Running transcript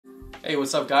Hey,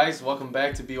 what's up guys? Welcome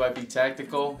back to BYB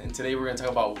Tactical, and today we're going to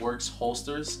talk about Werkz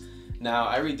holsters. Now,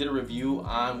 I already did a review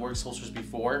on Werkz holsters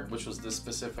before, which was this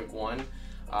specific one.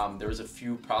 There was a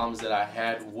few problems that I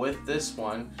had with this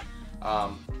one.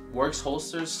 Werkz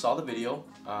holsters saw the video.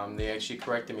 They actually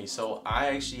corrected me. So I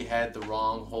actually had the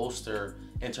wrong holster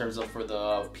in terms of for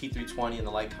the P320 and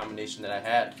the light combination that I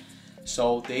had.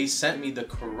 So they sent me the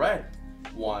correct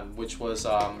one, which was,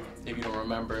 if you don't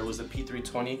remember, it was the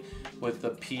P320 with the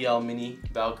PL Mini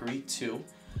Valkyrie 2.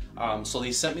 So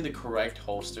they sent me the correct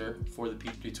holster for the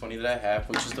P320 that I have,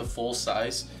 which is the full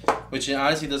size, which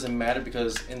honestly doesn't matter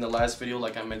because in the last video,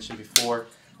 like I mentioned before,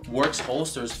 Werkz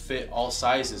holsters fit all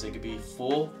sizes. It could be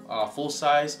full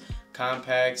size,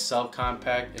 compact,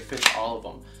 subcompact, it fits all of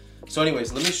them. So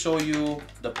anyways, let me show you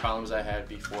the problems I had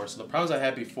before. So the problems I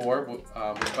had before,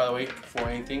 which by the way, before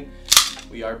anything,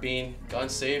 we are being gun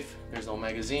safe. There's no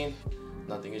magazine,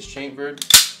 nothing is chambered.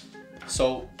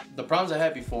 So the problems I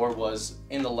had before was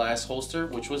in the last holster,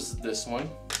 which was this one.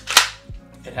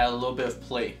 It had a little bit of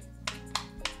play.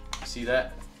 See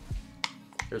that?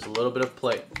 There's a little bit of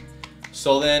play.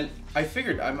 So then I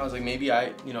figured, I was like, maybe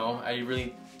I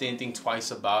really didn't think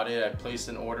twice about it. I placed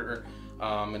an order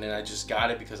and then I just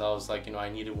got it because I was like, I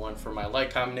needed one for my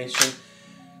light combination.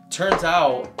 Turns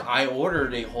out I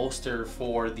ordered a holster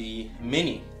for the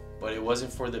Mini, but it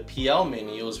wasn't for the PL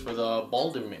Mini, it was for the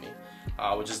Baldr Mini,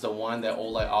 which is the one that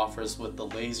Olight offers with the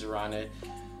laser on it.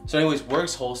 So anyways,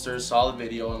 Werkz holsters saw the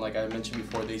video, and like I mentioned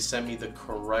before, they sent me the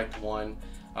correct one.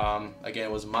 Again,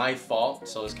 it was my fault,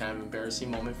 so it's kind of an embarrassing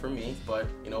moment for me, but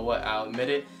you know what, I'll admit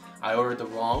it, I ordered the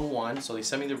wrong one. So they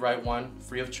sent me the right one,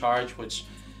 free of charge, which,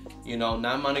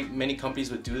 not many companies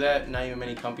would do that. Not even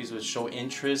many companies would show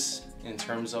interest in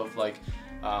terms of like,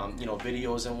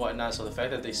 videos and whatnot. So the fact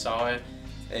that they saw it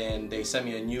and they sent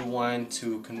me a new one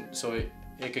so it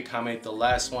could accommodate the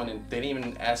last one, and they didn't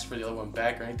even ask for the other one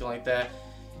back or anything like that.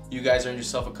 You guys earned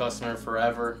yourself a customer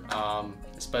forever,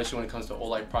 especially when it comes to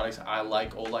Olight products. I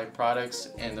like Olight products,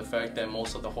 and the fact that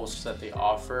most of the holsters that they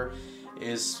offer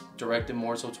is directed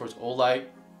more so towards Olight.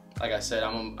 Like I said,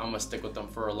 I'm gonna stick with them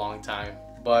for a long time.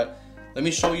 But let me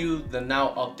show you the now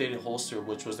updated holster,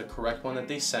 which was the correct one that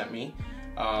they sent me,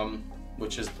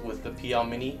 which is with the PL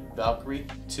Mini Valkyrie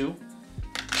 2.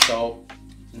 So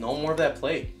no more of that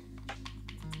play.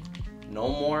 No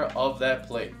more of that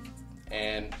play.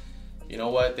 And you know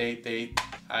what?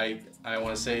 I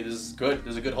want to say this is good.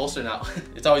 There's a good holster now.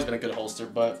 It's always been a good holster,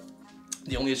 but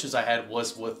the only issues I had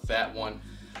was with that one,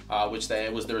 there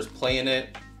was play in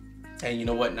it. And you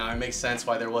know what? Now it makes sense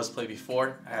why there was play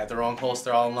before. I had the wrong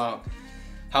holster all along.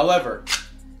 However,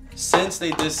 since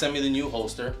they did send me the new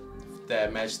holster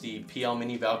that matched the PL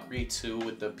Mini Valkyrie 2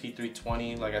 with the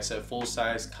P320, like I said, full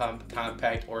size,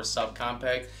 compact or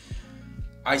subcompact,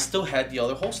 I still had the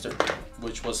other holster,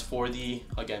 which was for the,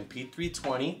 again,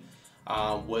 P320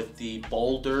 with the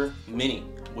Baldr Mini,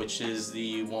 which is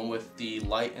the one with the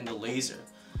light and the laser.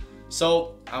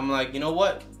 So I'm like, you know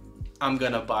what? I'm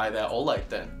gonna buy that Olight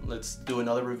then. Let's do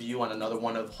another review on another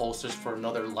one of holsters for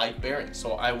another light bearing.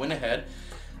 So I went ahead,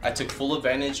 I took full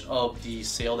advantage of the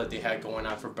sale that they had going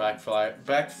on for Black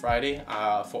Friday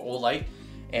for Olight,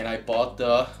 and I bought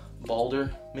the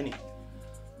Baldr Mini,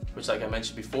 which, like I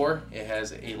mentioned before, it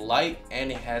has a light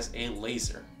and it has a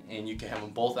laser, and you can have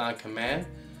them both on command.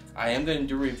 I am gonna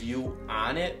do a review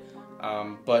on it,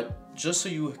 but just so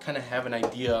you kind of have an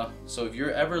idea, so if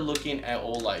you're ever looking at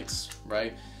Olights,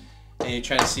 right, and you're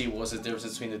trying to see what's the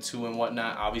difference between the two and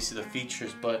whatnot, obviously the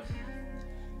features, but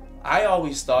I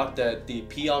always thought that the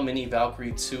PL Mini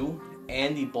Valkyrie 2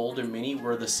 and the Baldr Mini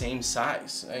were the same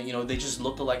size. They just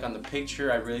looked alike on the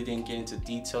picture. I really didn't get into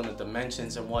detail in the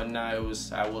dimensions and whatnot.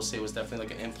 I will say it was definitely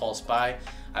like an impulse buy.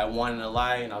 I wanted a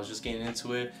lie and I was just getting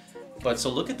into it. But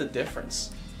so look at the difference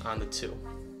on the two.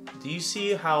 Do you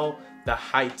see how the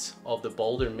height of the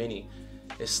Baldr Mini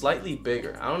is slightly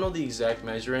bigger? I don't know the exact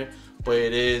measurement, but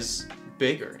it is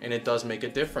bigger and it does make a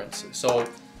difference. So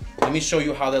let me show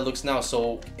you how that looks now.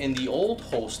 So in the old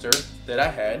holster that I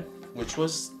had, which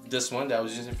was this one that I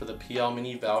was using for the PL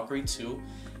Mini Valkyrie 2,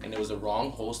 and it was the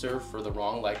wrong holster for the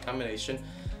wrong light combination.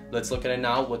 Let's look at it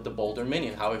now with the Baldr Mini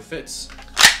and how it fits.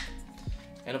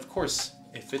 And of course,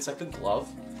 it fits like a glove.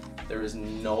 There is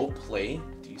no play.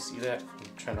 Do you see that?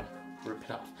 I'm trying to rip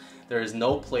it off. There is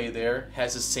no play there.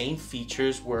 Has the same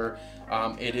features where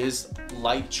it is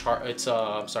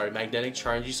magnetic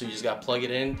charging, so you just got to plug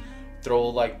it in, throw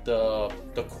like the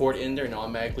cord in there, and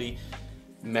automatically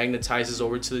magnetizes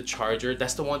over to the charger.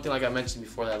 That's the one thing, like I mentioned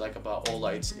before, that I like about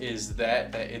Olights, is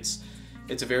that it's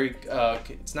It's a very,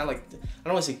 it's not like, I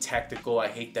don't want to say tactical. I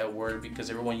hate that word because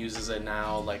everyone uses it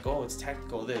now. Like, oh, it's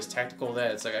tactical this, tactical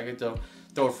that. It's like I get to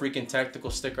throw a freaking tactical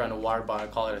sticker on a water bottle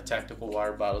and call it a tactical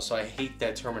water bottle. So I hate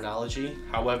that terminology.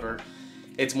 However,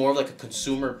 it's more like a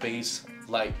consumer based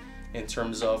light in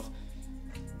terms of,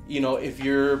 you know, if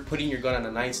you're putting your gun on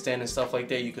a nightstand and stuff like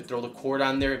that, you could throw the cord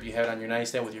on there. If you have it on your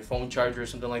nightstand with your phone charger or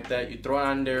something like that, you throw it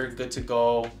on there, good to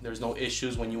go. There's no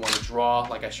issues when you want to draw,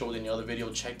 like I showed in the other video.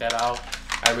 Check that out.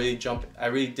 I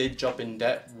really did jump in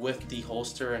depth with the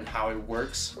holster and how it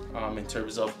works in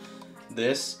terms of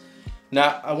this.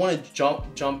 Now I want to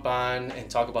jump on and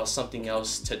talk about something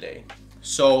else today.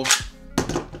 So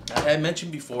I had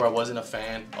mentioned before I wasn't a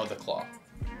fan of the claw,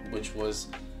 which was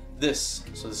this.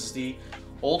 So this is the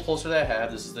old holster that I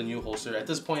have. This is the new holster. At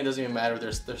this point, it doesn't even matter.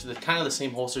 There's kind of the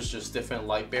same holsters, just different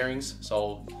light bearings.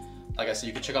 So like I said,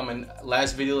 you can check out my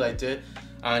last video that I did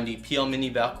on the PL Mini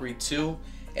Valkyrie 2,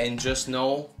 and just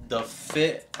know the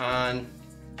fit on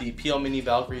the PL Mini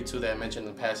Valkyrie 2 that I mentioned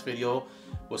in the past video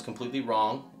was completely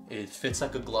wrong. It fits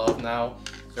like a glove now.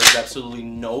 There's absolutely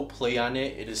no play on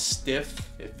it. It is stiff.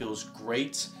 It feels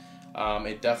great.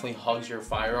 It definitely hugs your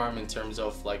firearm in terms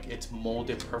of like it's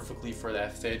molded perfectly for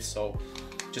that fit. So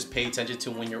just pay attention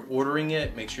to when you're ordering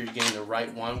it. Make sure you're getting the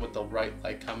right one with the right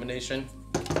light combination.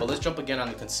 But let's jump again on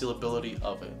the concealability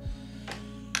of it.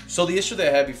 So the issue that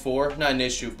I had before, not an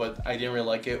issue, but I didn't really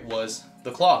like it, was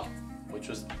the claw, which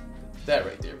was that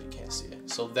right there if you can't see it.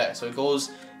 So it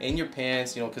goes in your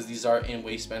pants, you know, because these are in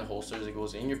waistband holsters. It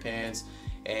goes in your pants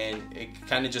and it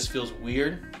kind of just feels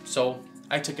weird. So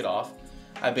I took it off.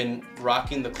 I've been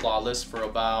rocking the clawless for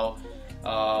about,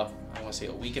 I want to say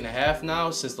a week and a half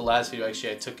now. Since the last video,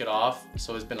 actually, I took it off.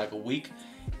 So it's been like a week,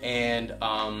 and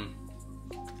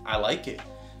I like it.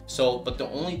 So, but the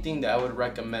only thing that I would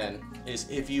recommend is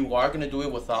if you are going to do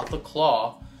it without the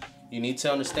claw, you need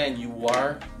to understand you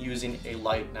are using a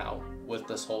light now with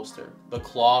this holster. The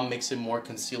claw makes it more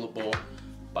concealable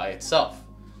by itself.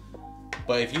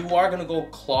 But if you are going to go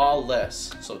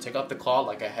clawless, so take out the claw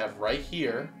like I have right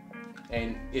here,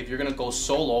 and if you're gonna go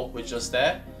solo with just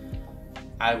that,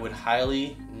 I would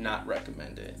highly not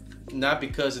recommend it. Not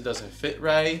because it doesn't fit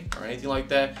right or anything like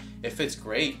that. It fits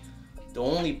great. The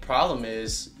only problem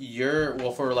is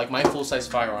well, for like my full-size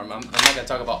firearm, I'm not gonna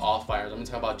talk about all firearms. I'm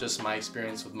gonna talk about just my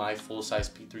experience with my full-size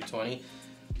P320.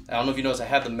 I don't know if you notice, I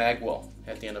have the mag well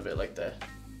at the end of it like that.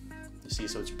 You see,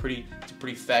 so it's a pretty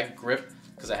fat grip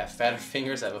because I have fatter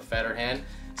fingers, I have a fatter hand.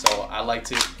 So I like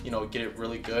to, you know, get it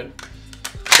really good.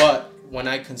 But when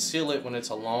I conceal it when it's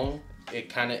alone, it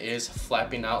kind of is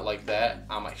flapping out like that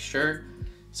on my shirt.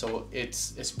 So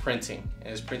it's printing, and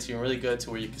it's printing really good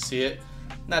to where you can see it.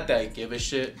 Not that I give a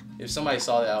shit. If somebody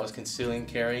saw that I was concealing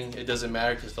carrying, it doesn't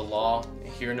matter, because the law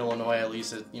here in Illinois, at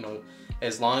least, you know,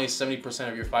 as long as 70%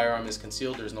 of your firearm is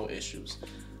concealed, there's no issues.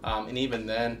 And even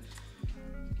then,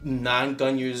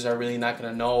 non-gun users are really not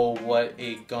gonna know what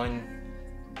a gun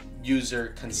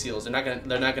user conceals. They're not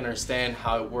gonna understand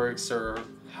how it works or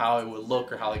how it would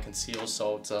look or how it conceals.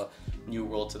 So it's a new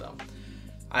world to them.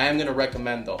 I am gonna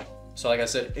recommend though. So like I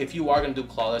said, if you are gonna do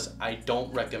clawless, I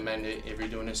don't recommend it if you're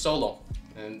doing it solo.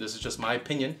 And this is just my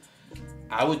opinion.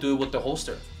 I would do it with the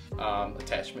holster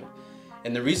attachment.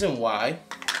 And the reason why,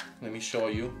 let me show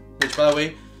you, which by the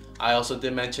way, I also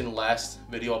did mention last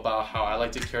video about how I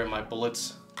like to carry my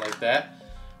bullets like that.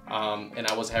 And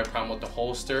I was having a problem with the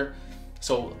holster.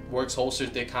 So Werkz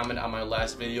holsters did comment on my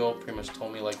last video, pretty much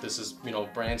told me like this is, you know,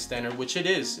 brand standard, which it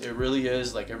is. It really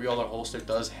is. Like every other holster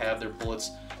does have their bullets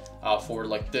for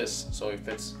like this. So if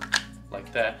it's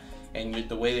like that, and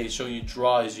the way they show you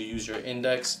draw is you use your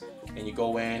index and you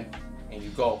go in and you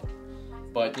go.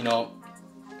 But you know,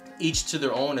 each to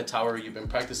their own. It's how you've been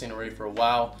practicing already for a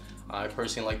while. I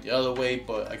personally like the other way,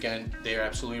 but again, they're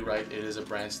absolutely right. It is a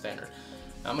brand standard.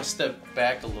 Now, I'm gonna step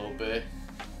back a little bit.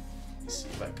 Let's see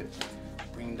if I could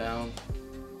bring down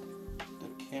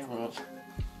the camera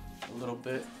a little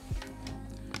bit.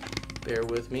 Bear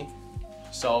with me.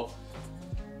 So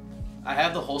I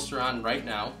have the holster on right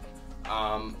now.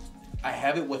 I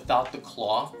have it without the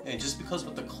claw, and just because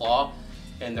with the claw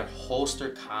and the holster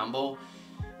combo,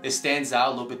 it stands out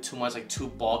a little bit too much, like too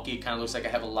bulky. It kind of looks like I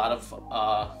have a lot of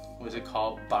what is it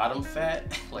called, bottom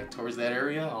fat, like towards that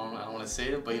area. I don't want to say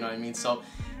it, but you know what I mean. So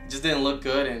it just didn't look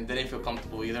good and didn't feel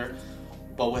comfortable either.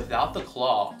 But without the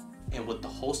claw and with the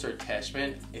holster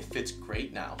attachment, it fits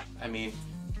great now. I mean,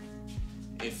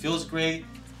 it feels great.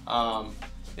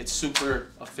 It's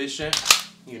super efficient,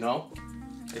 you know.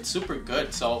 It's super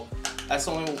good. So that's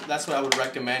what I would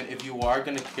recommend if you are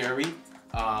gonna carry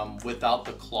without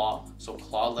the claw, so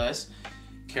clawless.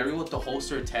 Carry with the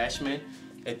holster attachment.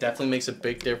 It definitely makes a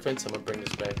big difference. I'm gonna bring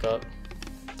this back up.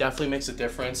 Definitely makes a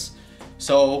difference.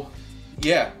 So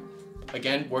yeah,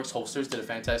 again, Werkz holsters did a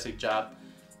fantastic job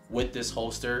with this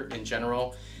holster in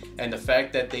general, and the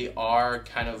fact that they are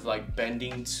kind of like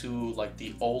bending to like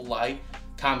the Olight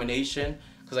combination,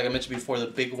 because like I mentioned before, the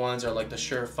big ones are like the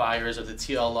Surefires or the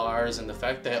TLRs, and the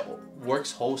fact that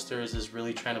Werkz holsters is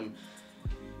really trying to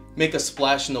make a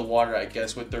splash in the water, I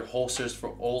guess, with their holsters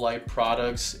for Olight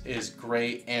products is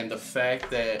great. And the fact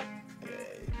that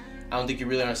I don't think you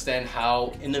really understand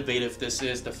how innovative this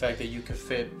is, the fact that you can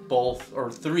fit both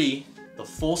or three, the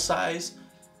full size,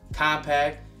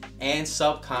 compact, and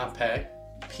subcompact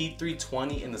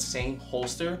P320 in the same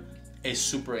holster is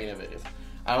super innovative.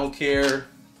 I don't care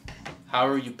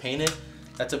however you paint it,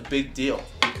 that's a big deal,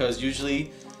 because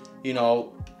usually, you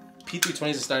know,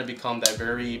 P320s is starting to become that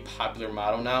very popular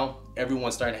model now.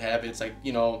 Everyone's starting to have it. It's like,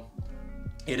 you know,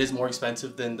 it is more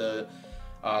expensive than the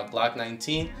Glock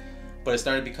 19, but it's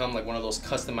starting to become like one of those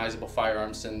customizable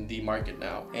firearms in the market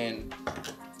now. And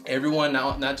everyone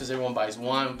now, not just everyone buys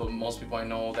one, but most people I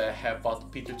know that have bought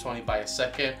the P320 buy a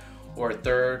second or a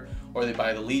third, or they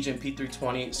buy the Legion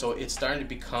P320. So it's starting to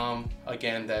become,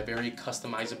 again, that very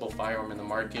customizable firearm in the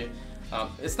market.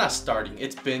 It's not starting,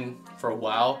 it's been for a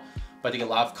while, but I think a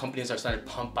lot of companies are starting to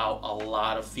pump out a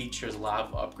lot of features, a lot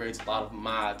of upgrades, a lot of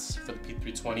mods for the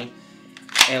P320.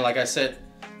 And like I said,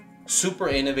 super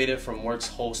innovative from Werkz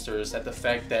holsters, at the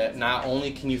fact that not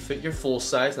only can you fit your full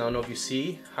size, now I don't know if you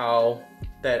see how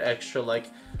that extra, like,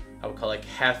 I would call it like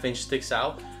 ½ inch sticks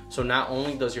out. So not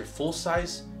only does your full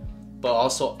size, but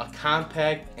also a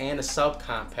compact and a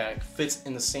subcompact fits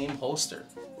in the same holster.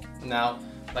 Now,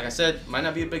 like I said, might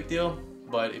not be a big deal,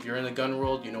 but if you're in the gun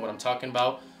world, you know what I'm talking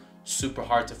about. Super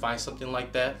hard to find something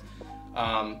like that.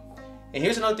 And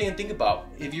here's another thing to think about.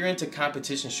 If you're into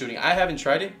competition shooting, I haven't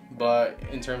tried it, but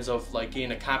in terms of like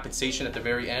getting a compensation at the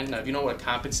very end. Now, if you know what a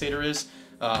compensator is,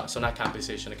 so not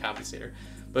compensation, a compensator.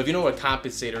 But if you know what a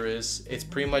compensator is, it's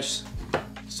pretty much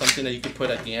something that you can put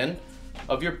at the end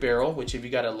of your barrel, which if you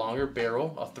got a longer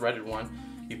barrel, a threaded one,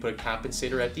 you put a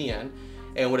compensator at the end.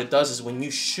 And what it does is when you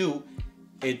shoot,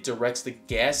 it directs the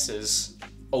gases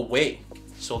away.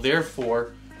 So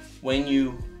therefore, when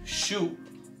you shoot,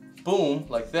 boom,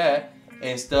 like that,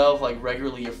 instead of like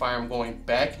regularly your firearm going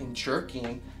back and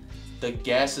jerking, the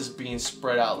gases being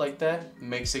spread out like that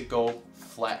makes it go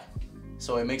flat.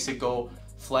 So it makes it go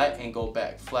flat and go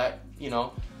back, flat, you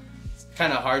know. It's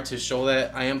kind of hard to show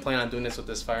that. I am planning on doing this with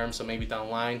this firearm, so maybe down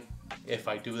the line, if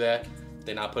I do that,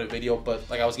 then I'll put a video. But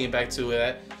like I was getting back to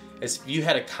that, is if you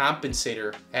had a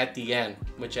compensator at the end,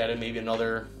 which added maybe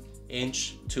another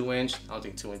inch, 2 inch, I don't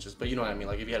think 2 inches, but you know what I mean,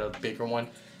 like if you had a bigger one,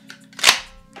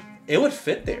 it would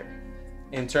fit there.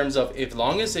 In terms of, as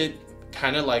long as it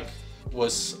kind of like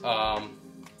was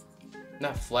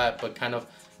not flat, but kind of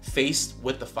faced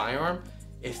with the firearm,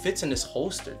 it fits in this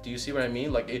holster. Do you see what I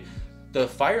mean? Like the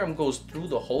firearm goes through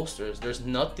the holsters. There's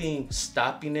nothing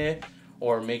stopping it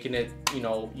or making it, you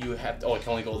know, you have to, oh, it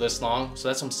can only go this long. So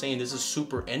that's what I'm saying, this is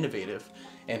super innovative.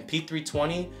 And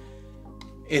P320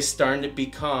 is starting to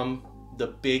become the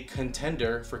big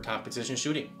contender for competition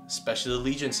shooting, especially the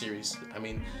Legion series. I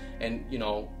mean, and you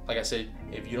know, like I said,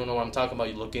 if you don't know what I'm talking about,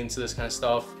 you look into this kind of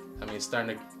stuff. I mean, it's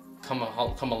starting to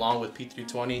come along with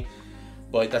P320.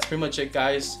 But that's pretty much it,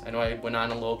 guys. I know I went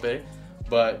on a little bit,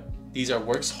 but these are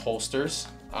Werkz holsters.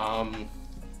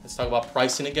 Let's talk about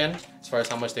pricing again, as far as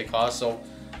how much they cost. So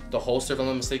the holster, if I'm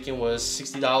not mistaken, was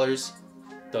 $60.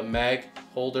 The mag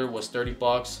holder was 30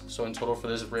 bucks. So in total for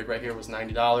this rig right here was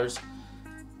 $90.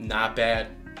 Not bad,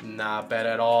 not bad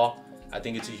at all. I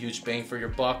think it's a huge bang for your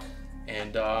buck.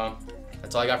 And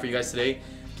that's all I got for you guys today.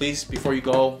 Please, before you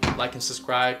go, like and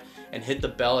subscribe and hit the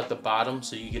bell at the bottom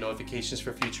so you get notifications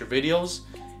for future videos.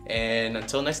 And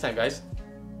until next time, guys.